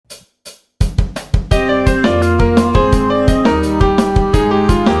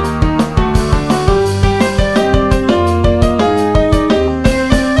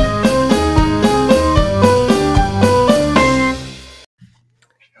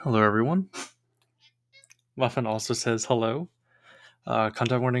Hello, everyone. Muffin also says hello.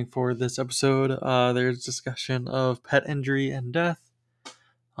 Content warning for this episode. There's discussion of pet injury and death,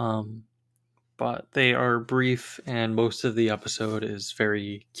 um, but they are brief, and most of the episode is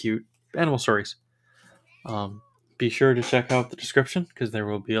very cute animal stories. Be sure to check out the description because there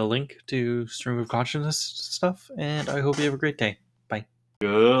will be a link to stream of consciousness stuff, and I hope you have a great day. Bye.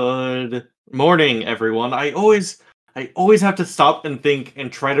 Good morning, everyone. I always have to stop and think and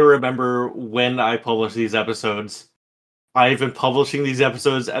try to remember when I publish these episodes. I've been publishing these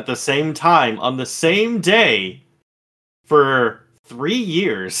episodes at the same time on the same day for 3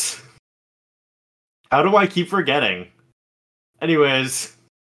 years. How do I keep forgetting? Anyways,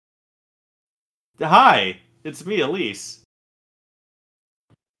 hi, it's me, Elise.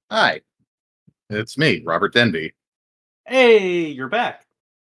 Hi, it's me, RobertDenby. Hey, you're back.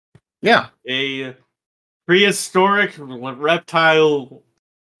 Yeah. A prehistoric reptile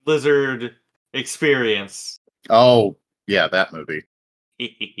lizard experience. Oh, yeah, that movie.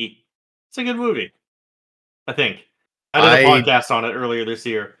 It's a good movie, I think. I did a podcast on it earlier this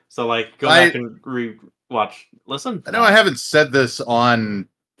year, so go back and listen. I know I haven't said this on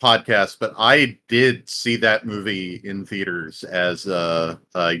podcast, but I did see that movie in theaters as a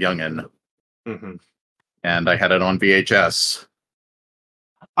youngin'. Mm-hmm. And I had it on VHS.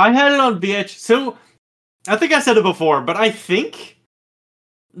 I had it on VHS. So, I think I said it before, but I think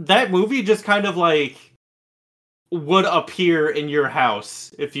that movie just kind of would appear in your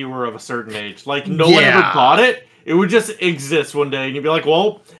house if you were of a certain age. No one ever bought it. It would just exist one day, and you'd be like,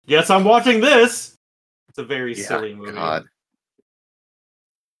 well, guess I'm watching this. It's a very silly movie. God.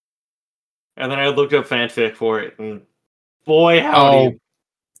 And then I looked up fanfic for it, and boy, howdy. Oh,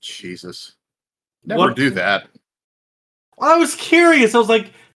 Jesus. Never do that. I was curious. I was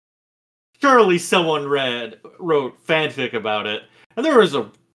like, surely someone wrote fanfic about it. And there was a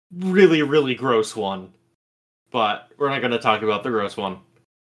really, really gross one. But we're not going to talk about the gross one.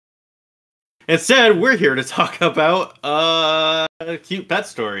 Instead, we're here to talk about cute pet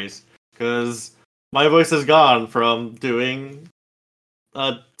stories. Because my voice is gone from doing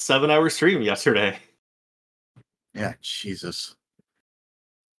a 7-hour stream yesterday. Yeah, Jesus.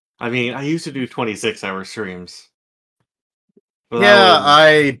 I mean, I used to do 26-hour streams. But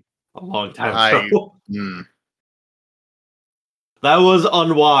yeah, a long time ago. That was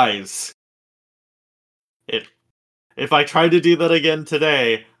unwise. If I tried to do that again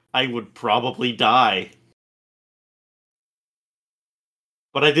today, I would probably die.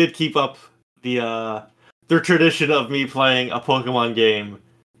 But I did keep up their tradition of me playing a Pokemon game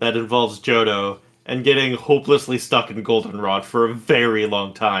that involves Johto and getting hopelessly stuck in Goldenrod for a very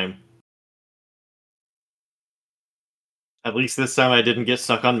long time. At least this time I didn't get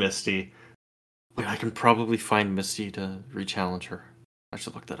stuck on Misty. Wait, I can probably find Misty to re-challenge her. I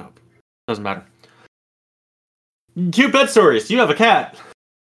should look that up. Doesn't matter. Cute pet stories. You have a cat.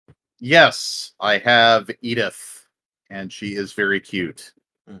 Yes, I have Edith, and she is very cute.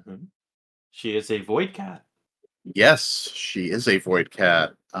 Mm-hmm. She is a void cat. Yes, she is a void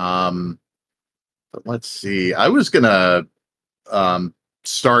cat. But let's see. I was gonna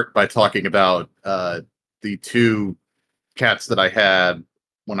start by talking about the two cats that I had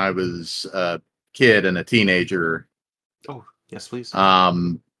when I was a kid and a teenager. Oh, yes, please.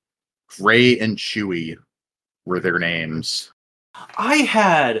 Gray and Chewy were their names.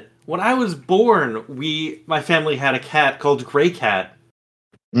 When I was born, my family had a cat called Gray Cat.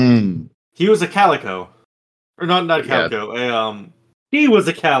 He was a calico. Or not a calico. Yeah. He was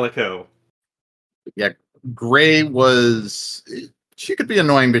a calico. Yeah, Gray was... She could be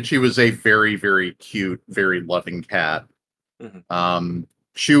annoying, but she was a very, very cute, very loving cat. Mm-hmm.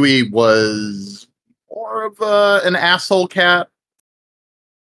 Chewy was more of an asshole cat.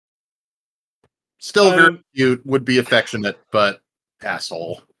 Still very cute, would be affectionate, but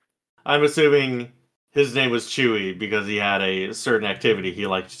asshole. I'm assuming his name was Chewy because he had a certain activity he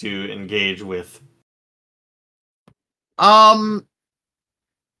liked to engage with. No,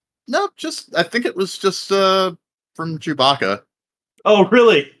 I think it was just from Chewbacca. Oh,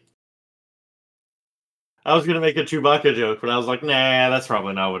 really? I was gonna make a Chewbacca joke, but I was like, nah, that's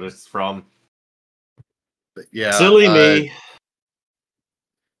probably not what it's from. But yeah, silly me.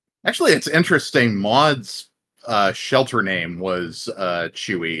 Actually, it's interesting. Maud's shelter name was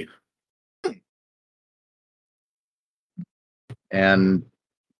Chewy. And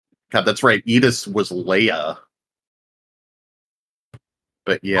God, that's right. Edith was Leia.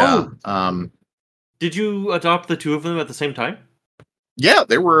 But yeah. Did you adopt the two of them at the same time? Yeah,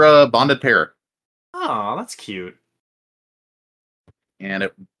 they were a bonded pair. Oh, that's cute. And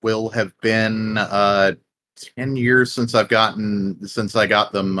it will have been 10 years since I got them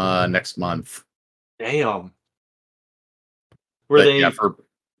next month. Damn. Yeah,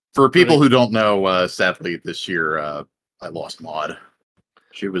 for people who don't know, sadly this year I lost Maud.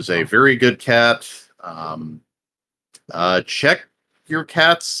 She was a very good cat. Check your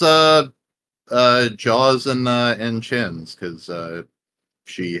cat's jaws and chins, because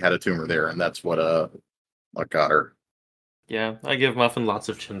she had a tumor there, and that's what got her. Yeah, I give Muffin lots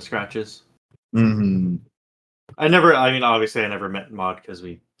of chin scratches. Mm-hmm. I mean, obviously I never met Maud because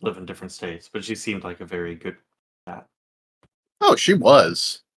we live in different states, but she seemed like a very good cat. Oh, she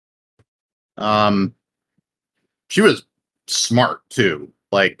was. She was smart too.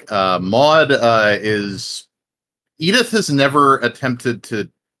 Like Maud is. Edith has never attempted to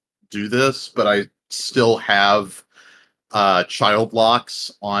do this, but I still have child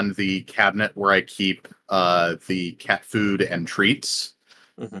locks on the cabinet where I keep the cat food and treats.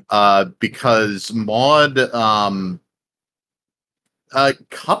 Mm-hmm. Because Maud, a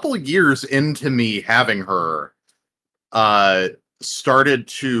couple years into me having her, started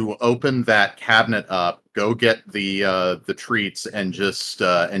to open that cabinet up, go get the treats, and just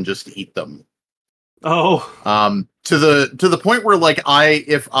eat them. Oh. To the point where, like,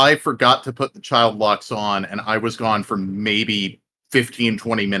 if I forgot to put the child locks on and I was gone for maybe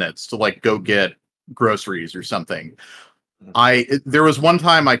 15-20 minutes to like go get groceries or something, there was one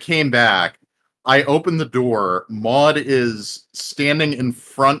time I came back, I opened the door, Maud is standing in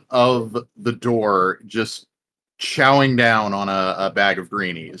front of the door just chowing down on a bag of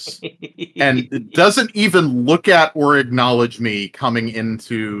greenies and doesn't even look at or acknowledge me coming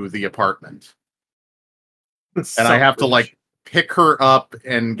into the apartment. And I have to like pick her up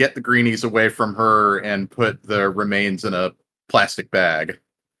and get the greenies away from her and put the remains in a plastic bag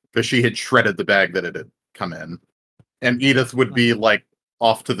because she had shredded the bag that it had come in. And Edith would be like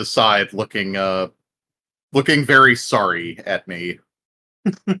off to the side looking very sorry at me.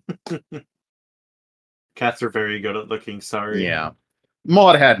 Cats are very good at looking sorry. Yeah.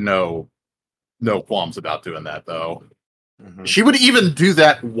 Maud had no qualms about doing that though. Mm-hmm. She would even do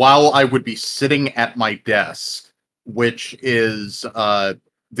that while I would be sitting at my desk, which is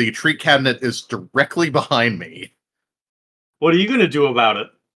the treat cabinet is directly behind me. What are you going to do about it?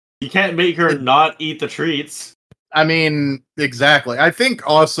 You can't make her not eat the treats. I mean, exactly. I think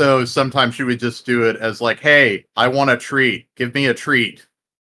also sometimes she would just do it as like, hey, I want a treat. Give me a treat.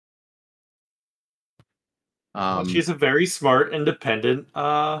 Well, she's a very smart, independent.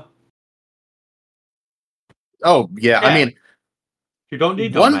 Oh, yeah. I mean, you don't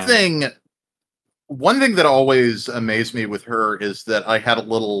need one thing that always amazed me with her is that I had a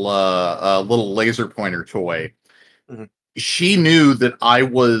little laser pointer toy. Mm-hmm. She knew that I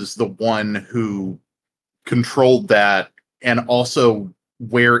was the one who controlled that and also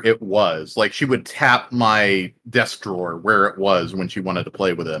where it was. Like she would tap my desk drawer where it was when she wanted to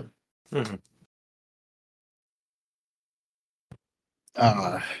play with it. Mm-hmm.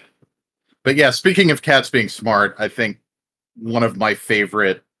 But yeah, speaking of cats being smart, I think one of my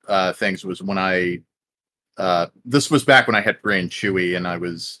favorite things was when this was back when I had Gray and Chewy and I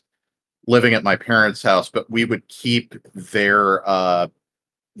was living at my parents' house, but we would keep their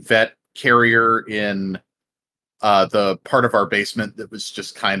vet carrier in the part of our basement that was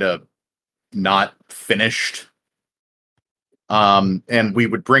just kind of not finished. And we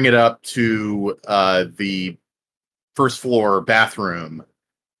would bring it up to the first floor bathroom.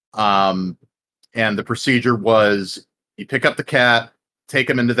 And the procedure was you pick up the cat, take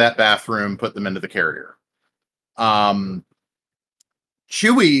them into that bathroom, put them into the carrier.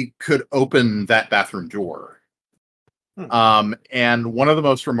 Chewy could open that bathroom door. And one of the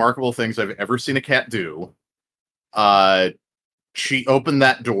most remarkable things I've ever seen a cat do, she opened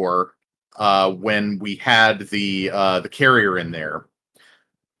that door when we had the carrier in there.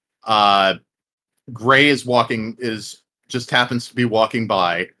 Gray just happens to be walking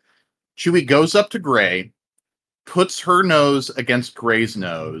by. Chewy goes up to Gray, puts her nose against Gray's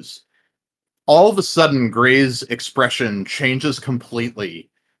nose. All of a sudden, Gray's expression changes completely,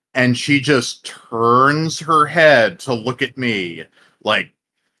 and she just turns her head to look at me like,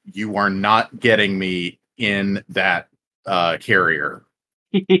 you are not getting me in that carrier.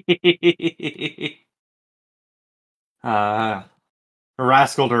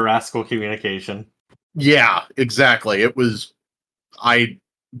 Rascal to rascal communication. Yeah, exactly. I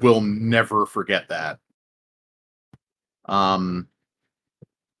will never forget that. But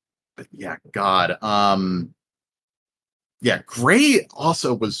yeah, God. Yeah, Gray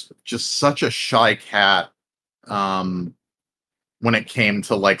also was just such a shy cat when it came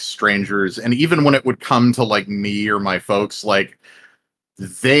to like strangers, and even when it would come to like me or my folks, like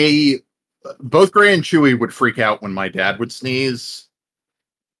they both Gray and Chewy would freak out when my dad would sneeze.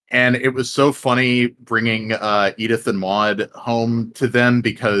 And it was so funny bringing Edith and Maud home to them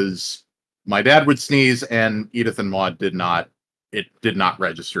because my dad would sneeze and Edith and Maud did not. It did not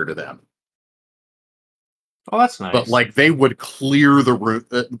register to them. Oh, that's nice. But like they would clear the room.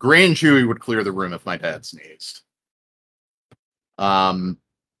 Gray and Chewy would clear the room if my dad sneezed. But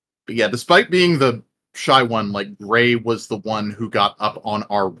yeah, despite being the shy one, like Gray was the one who got up on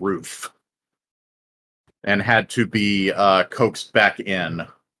our roof and had to be coaxed back in.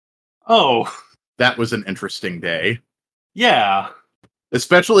 Oh, that was an interesting day. Yeah.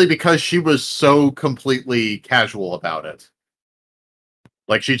 Especially because she was so completely casual about it.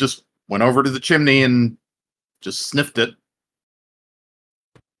 Like, she just went over to the chimney and just sniffed it.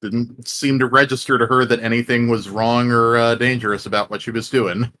 Didn't seem to register to her that anything was wrong or dangerous about what she was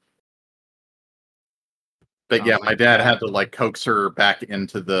doing. But yeah, my dad had to, like, coax her back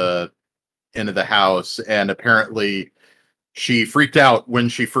into the house, and apparently she freaked out when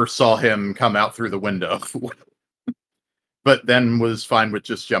she first saw him come out through the window. But then was fine with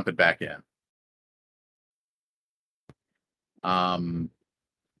just jumping back in.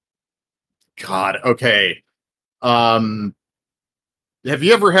 God, okay. Have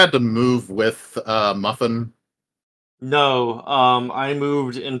you ever had to move with Muffin? No, I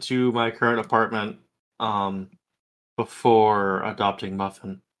moved into my current apartment before adopting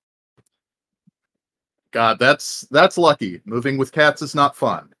Muffin. God, that's lucky. Moving with cats is not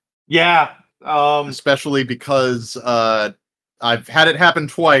fun. Yeah. Especially because I've had it happen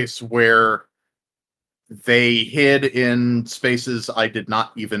twice where they hid in spaces I did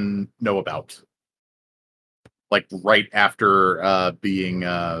not even know about. Like right after being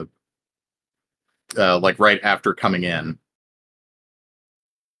like right after coming in.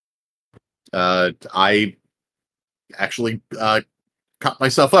 I actually caught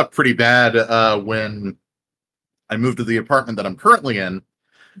myself up pretty bad when I moved to the apartment that I'm currently in,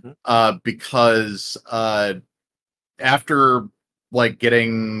 because after like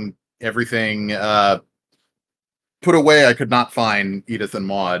getting everything put away, I could not find Edith and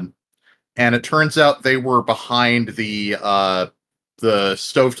Maud, and it turns out they were behind the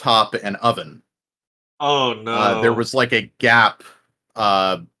stovetop and oven. Oh no! There was like a gap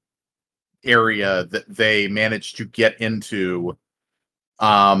area that they managed to get into,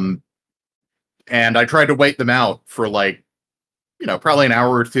 and I tried to wait them out for like, probably an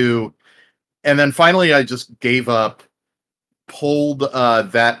hour or two, and then finally I just gave up, pulled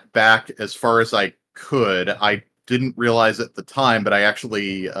that back as far as I could. I didn't realize at the time, but I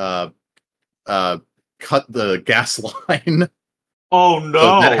actually cut the gas line. Oh no!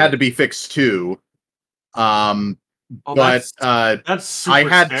 So that had to be fixed too. But that's super I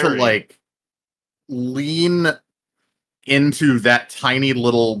had scary. to like lean into that tiny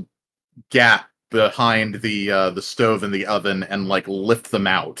little gap behind the stove and the oven and like lift them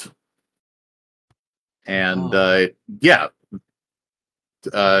out. And yeah,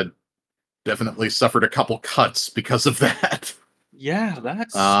 definitely suffered a couple cuts because of that. Yeah,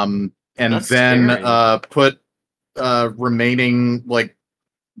 that's and that's then scary. Put remaining like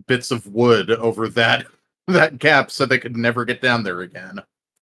bits of wood over that gap so they could never get down there again.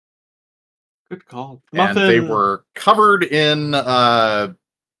 Good call. And Muffin. they were covered in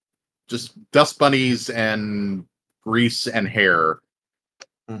just dust bunnies and grease and hair.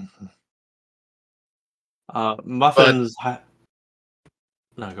 Mm-hmm. Muffin's.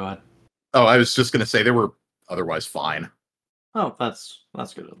 No, go ahead. Oh, I was just going to say they were otherwise fine. Oh, that's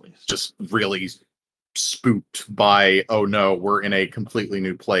good at least. Just really spooked by, oh no, we're in a completely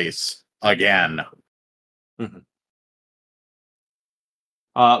new place again. Mm-hmm.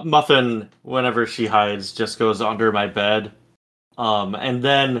 Muffin, whenever she hides, just goes under my bed. And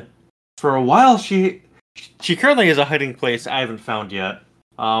then for a while she currently has a hiding place I haven't found yet.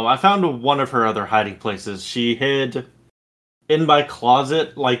 I found one of her other hiding places. She hid in my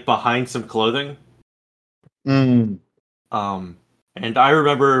closet, like behind some clothing. And I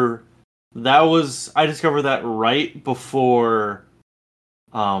remember I discovered that right before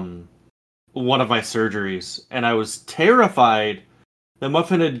one of my surgeries, and I was terrified that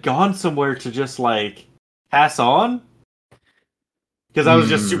Muffin had gone somewhere to just like pass on. Because I was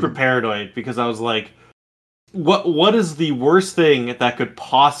just super paranoid, because I was like, what is the worst thing that could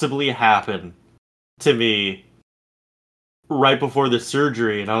possibly happen to me right before the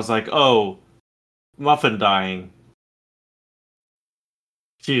surgery? And I was like, oh, Muffin dying.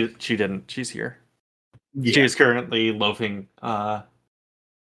 She didn't. She's here. Yeah. She is currently loafing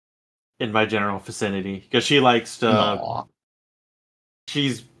in my general vicinity, because she likes to... Aww.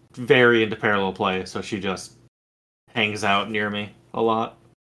 She's very into parallel play, so she just hangs out near me a lot.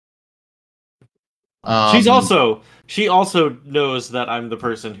 She also knows that I'm the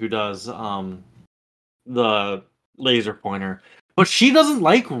person who does the laser pointer. But she doesn't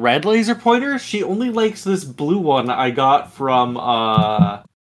like red laser pointers. She only likes this blue one I got from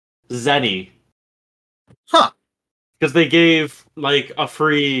Zenny. Huh. Because they gave like a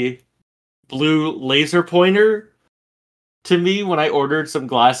free blue laser pointer to me when I ordered some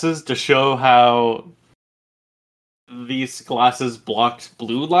glasses to show how these glasses blocked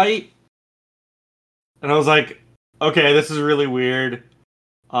blue light. And I was like, okay, this is really weird.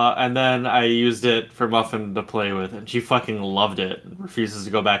 And then I used it for Muffin to play with, and she fucking loved it. Refuses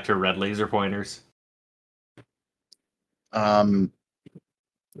to go back to red laser pointers. God,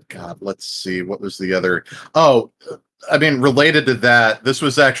 let's see. What was the other? Oh, I mean, related to that, this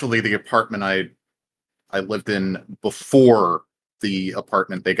was actually the apartment I lived in before the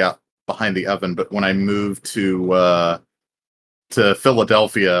apartment they got behind the oven. But when I moved to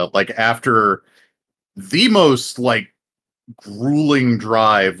Philadelphia, like after the most like grueling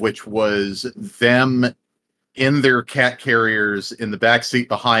drive, which was them in their cat carriers in the back seat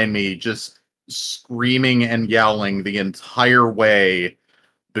behind me, just screaming and yowling the entire way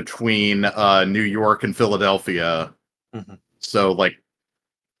between New York and Philadelphia. Mm-hmm. So like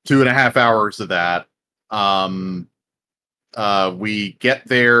 2.5 hours of that. We get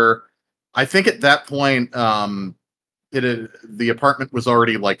there. I think at that point, the apartment was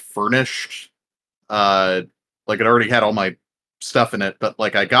already like furnished. Like it already had all my stuff in it, but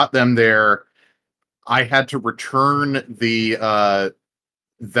like I got them there. I had to return the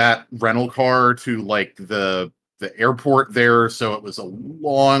that rental car to like the airport there, so it was a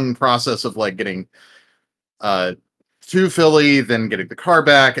long process of like getting to Philly, then getting the car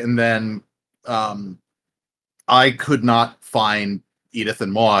back, and then I could not find Edith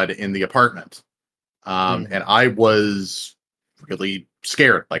and Maude in the apartment. And I was really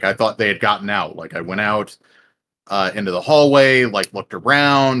scared. Like I thought they had gotten out. Like I went out into the hallway, like looked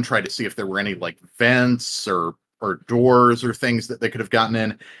around, tried to see if there were any like vents or doors or things that they could have gotten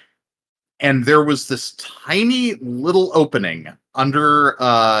in. And there was this tiny little opening under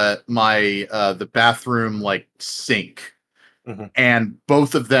my the bathroom like sink. Mm-hmm. And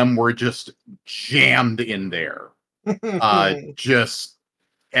both of them were just jammed in there. Just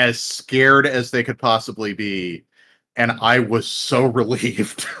as scared as they could possibly be. And I was so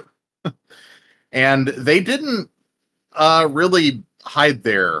relieved. And they didn't really hide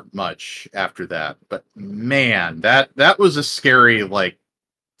there much after that. But man, that was a scary like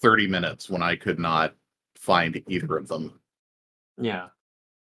 30 minutes when I could not find either of them. Yeah.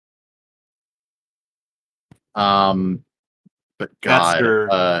 But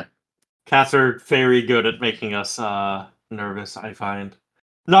God, cats are very good at making us nervous, I find.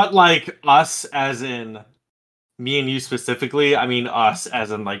 Not like us as in me and you specifically, I mean us as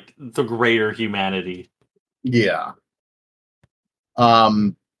in like the greater humanity. Yeah.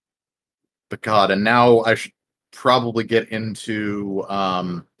 But God, and now I should probably get into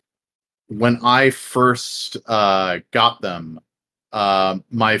when I first got them.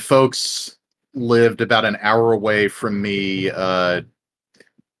 My folks lived about an hour away from me. I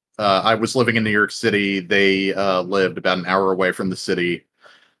was living in New York City. They lived about an hour away from the city.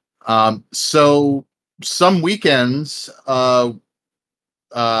 So some weekends, I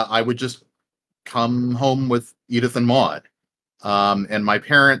would just come home with Edith and Maude. And my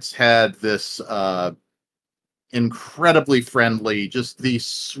parents had this incredibly friendly, just the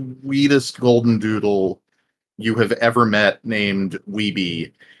sweetest golden doodle you have ever met named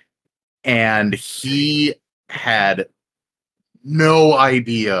Weeby. And he had no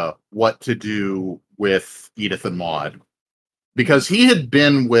idea what to do with Edith and Maude. Because he had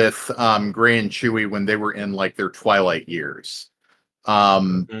been with Gray and Chewy when they were in like their twilight years.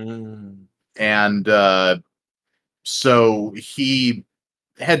 And so he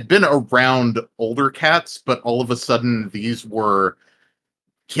had been around older cats, but all of a sudden these were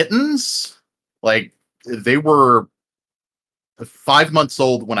kittens. Like they were 5 months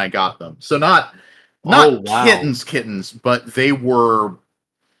old when I got them. So not kittens, but they were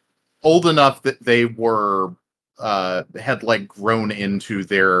old enough that they were had like grown into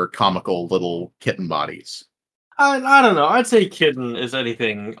their comical little kitten bodies. I don't know. I'd say kitten is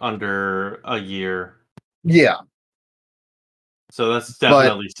anything under a year. Yeah. So that's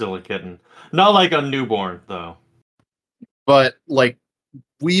definitely still a kitten. Not like a newborn, though. But like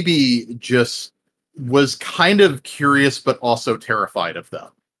Weeby just was kind of curious, but also terrified of them.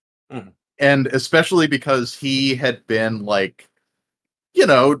 Mm-hmm. And especially because he had been like, you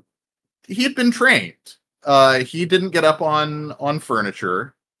know, he had been trained. He didn't get up on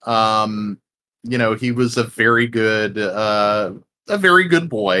furniture. You know, he was a very good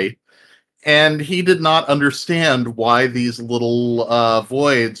boy. And he did not understand why these little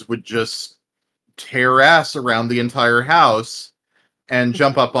voids would just tear ass around the entire house and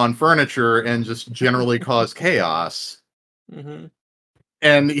jump up on furniture and just generally cause chaos. Mm-hmm.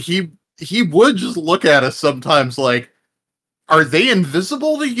 And he would just look at us sometimes like, are they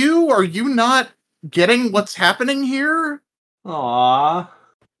invisible to you? Are you not getting what's happening here? Aww.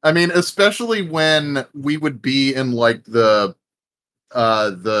 I mean, especially when we would be in like the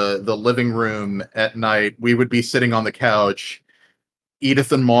living room at night, we would be sitting on the couch.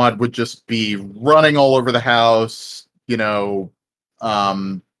 Edith and Maud would just be running all over the house,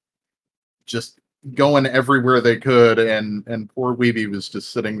 just going everywhere they could, and poor Weeby was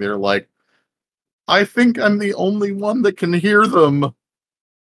just sitting there like, I think I'm the only one that can hear them.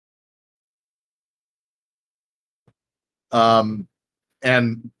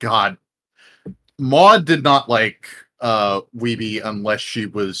 And God, Maud did not like Weeby unless she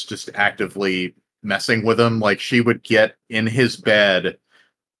was just actively messing with him. Like, she would get in his bed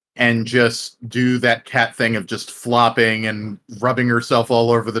and just do that cat thing of just flopping and rubbing herself all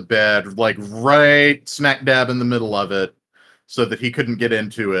over the bed, like right smack dab in the middle of it, so that he couldn't get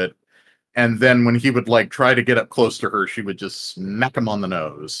into it. And then when he would like try to get up close to her, she would just smack him on the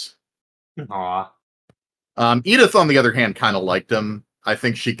nose. Aww. Edith, on the other hand, kind of liked him. I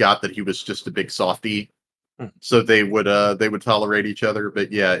think she got that he was just a big softie, so they would tolerate each other.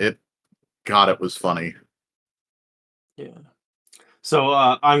 But yeah, it was funny. Yeah. So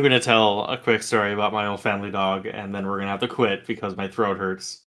I'm gonna tell a quick story about my old family dog, and then we're gonna have to quit because my throat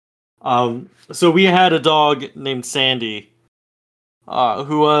hurts. So we had a dog named Sandy,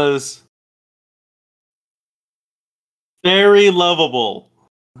 who was very lovable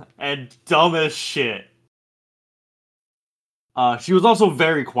and dumb as shit. She was also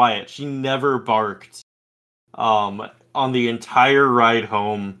very quiet. She never barked on the entire ride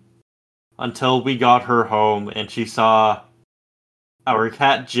home until we got her home and she saw our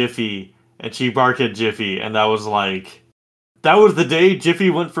cat Jiffy and she barked at Jiffy, and that was the day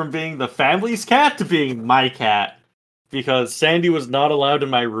Jiffy went from being the family's cat to being my cat, because Sandy was not allowed in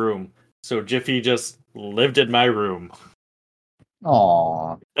my room, so Jiffy just lived in my room.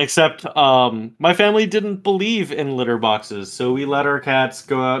 Aww. Except, my family didn't believe in litter boxes, so we let our cats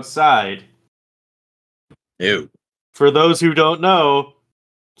go outside. Ew. For those who don't know,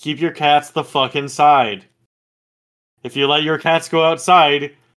 keep your cats the fuck inside. If you let your cats go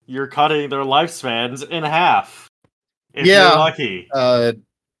outside, you're cutting their lifespans in half. If you're lucky.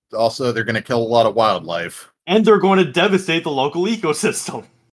 Also, they're going to kill a lot of wildlife. And they're going to devastate the local ecosystem.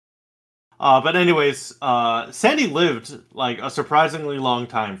 But anyways, Sandy lived like a surprisingly long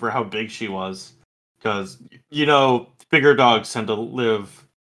time for how big she was. Because, bigger dogs tend to live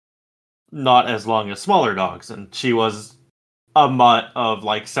not as long as smaller dogs. And she was a mutt of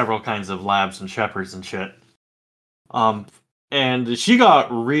like several kinds of labs and shepherds and shit. And she got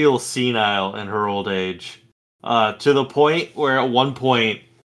real senile in her old age. To the point where at one point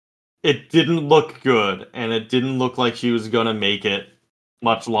it didn't look good, and it didn't look like she was gonna make it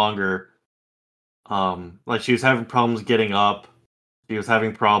much longer. Like she was having problems getting up. She was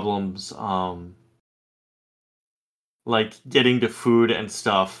having problems, like getting to food and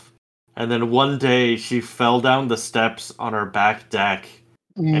stuff. And then one day she fell down the steps on her back deck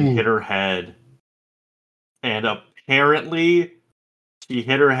and hit her head. And apparently she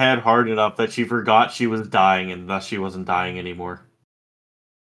hit her head hard enough that she forgot she was dying, and thus she wasn't dying anymore.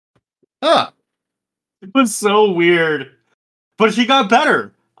 Huh. It was so weird. But she got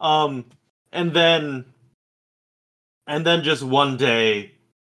better. And then just one day,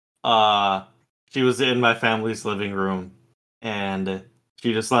 she was in my family's living room, and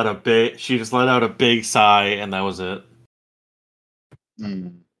she just let out a big sigh, and that was it.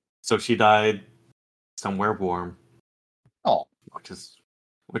 So she died somewhere warm. Oh, which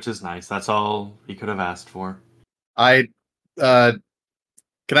is nice. That's all he could have asked for. Can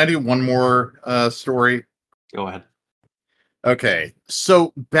I do one more story? Go ahead. Okay,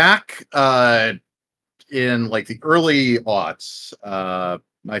 so back in like the early aughts,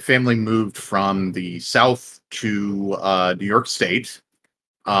 my family moved from the South to New York State.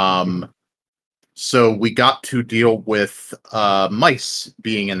 So we got to deal with mice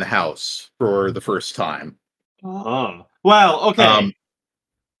being in the house for the first time. Oh, well, okay.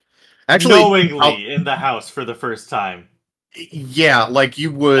 Actually, knowingly in the house for the first time. Yeah, like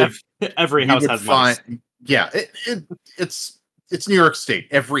you would. Every house has mice. Yeah, it's New York State.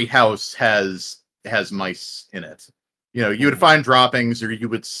 Every house has mice in it. You would find droppings, or you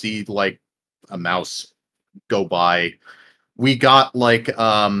would see like a mouse go by. We got like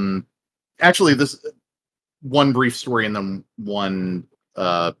actually this one brief story and then one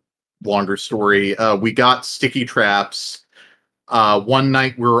longer story. We got sticky traps. One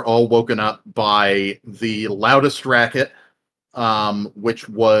night we were all woken up by the loudest racket, which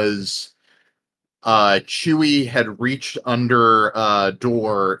was Chewie had reached under a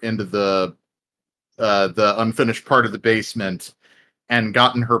door into the unfinished part of the basement and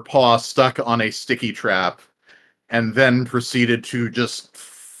gotten her paw stuck on a sticky trap, and then proceeded to just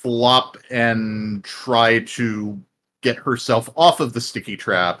flop and try to get herself off of the sticky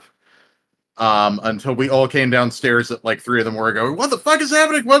trap. Until we all came downstairs at like 3 in the morning going, what the fuck is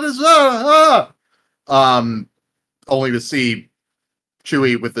happening? What is only to see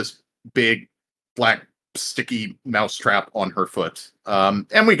Chewie with this big black sticky mouse trap on her foot.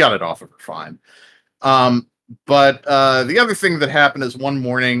 And we got it off of her fine. But the other thing that happened is one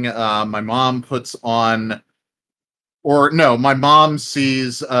morning, my mom my mom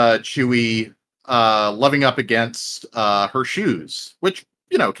sees Chewie loving up against her shoes, which,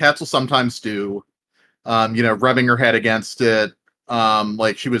 cats will sometimes do, rubbing her head against it,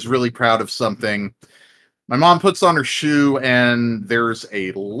 like she was really proud of something. My mom puts on her shoe and there's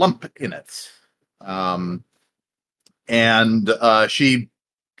a lump in it. And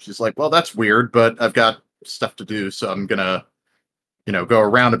she's like, well, that's weird, but I've got stuff to do, so I'm gonna, go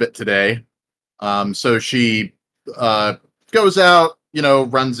around a bit today. So she goes out,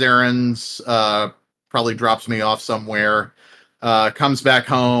 runs errands, probably drops me off somewhere, comes back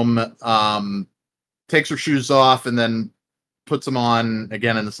home, takes her shoes off, and then puts them on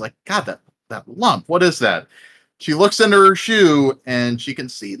again, and it's like, God, that lump, what is that? She looks into her shoe, and she can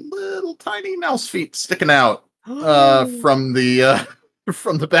see little tiny mouse feet sticking out from the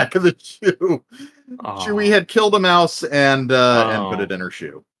from the back of the shoe. Chewie had killed a mouse and put it in her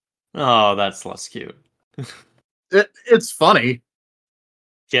shoe. Oh, that's less cute. It's funny.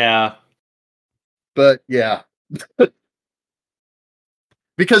 Yeah. But yeah.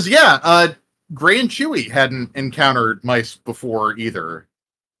 Because Gray and Chewie hadn't encountered mice before either.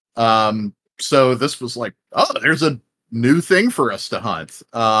 So this was like, oh, there's a new thing for us to hunt.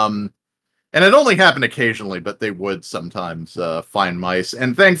 And it only happened occasionally, but they would sometimes find mice.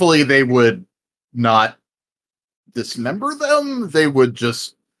 And thankfully, they would not dismember them. They would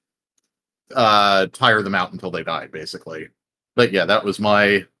just tire them out until they died, basically. But yeah, that was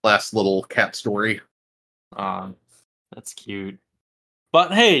my last little cat story. That's cute.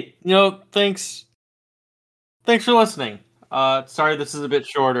 But hey, thanks for listening. Sorry this is a bit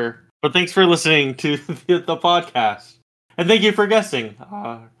shorter, but thanks for listening to the podcast. And thank you for guessing,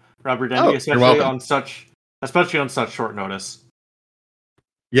 RobertDenby, especially on such short notice.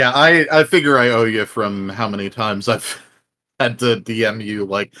 Yeah, I figure I owe you from how many times I've had to DM you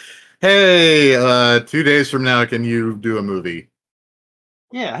like, hey, 2 days from now, can you do a movie?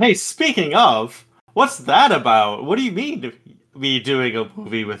 Yeah, hey, speaking of, what's that about? What do you mean me doing a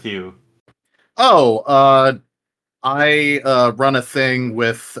movie with you? Oh, I run a thing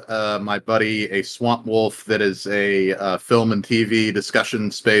with my buddy, a Swamp Wolf, that is a film and TV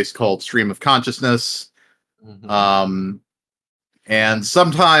discussion space called Stream of Consciousness. Mm-hmm. And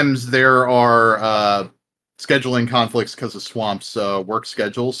sometimes there are scheduling conflicts because of Swamp's work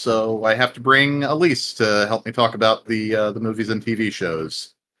schedule, so I have to bring Elise to help me talk about the movies and TV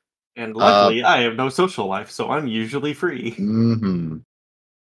shows. And luckily, I have no social life, so I'm usually free. Mm-hmm.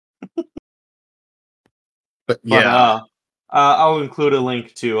 But yeah, I'll include a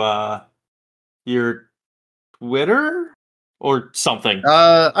link to your Twitter or something.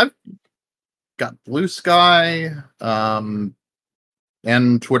 I've got Blue Sky,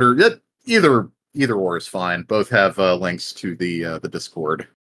 and Twitter. Either or is fine. Both have links to the Discord.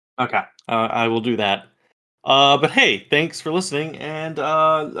 Okay, I will do that. But hey, thanks for listening, and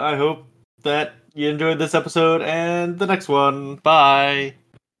I hope that you enjoyed this episode and the next one. Bye.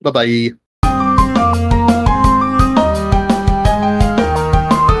 Bye-bye.